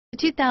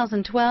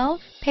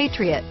2012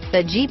 Patriot.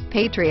 The Jeep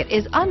Patriot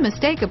is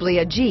unmistakably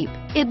a Jeep.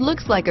 It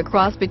looks like a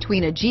cross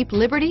between a Jeep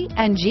Liberty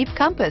and Jeep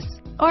Compass,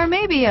 or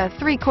maybe a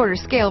 3/4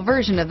 scale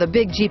version of the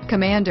big Jeep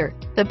Commander.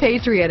 The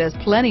Patriot has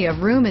plenty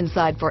of room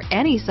inside for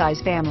any size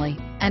family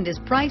and is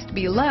priced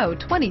below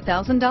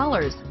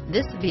 $20,000.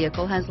 This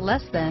vehicle has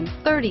less than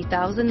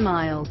 30,000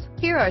 miles.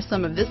 Here are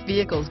some of this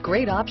vehicle's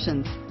great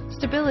options: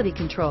 stability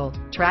control,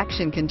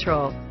 traction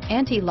control,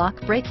 anti-lock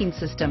braking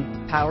system,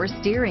 power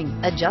steering,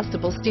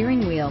 adjustable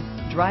steering wheel,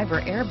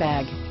 driver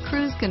airbag,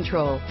 cruise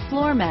control,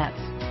 floor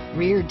mats,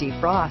 rear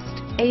defrost,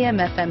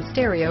 AM/FM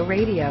stereo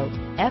radio,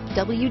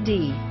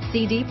 FWD,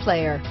 CD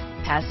player,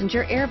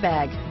 passenger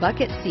airbag,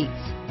 bucket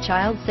seats,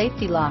 child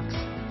safety locks,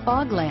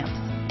 fog lamps,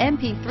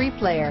 MP3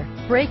 player,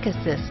 brake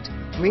assist,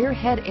 rear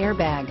head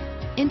airbag,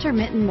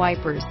 intermittent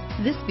wipers.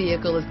 This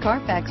vehicle is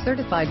CarFax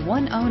certified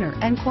one owner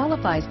and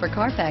qualifies for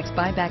CarFax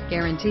buyback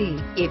guarantee.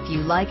 If you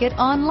like it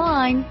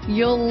online,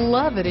 you'll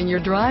love it in your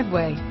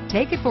driveway.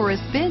 Take it for a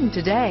spin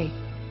today.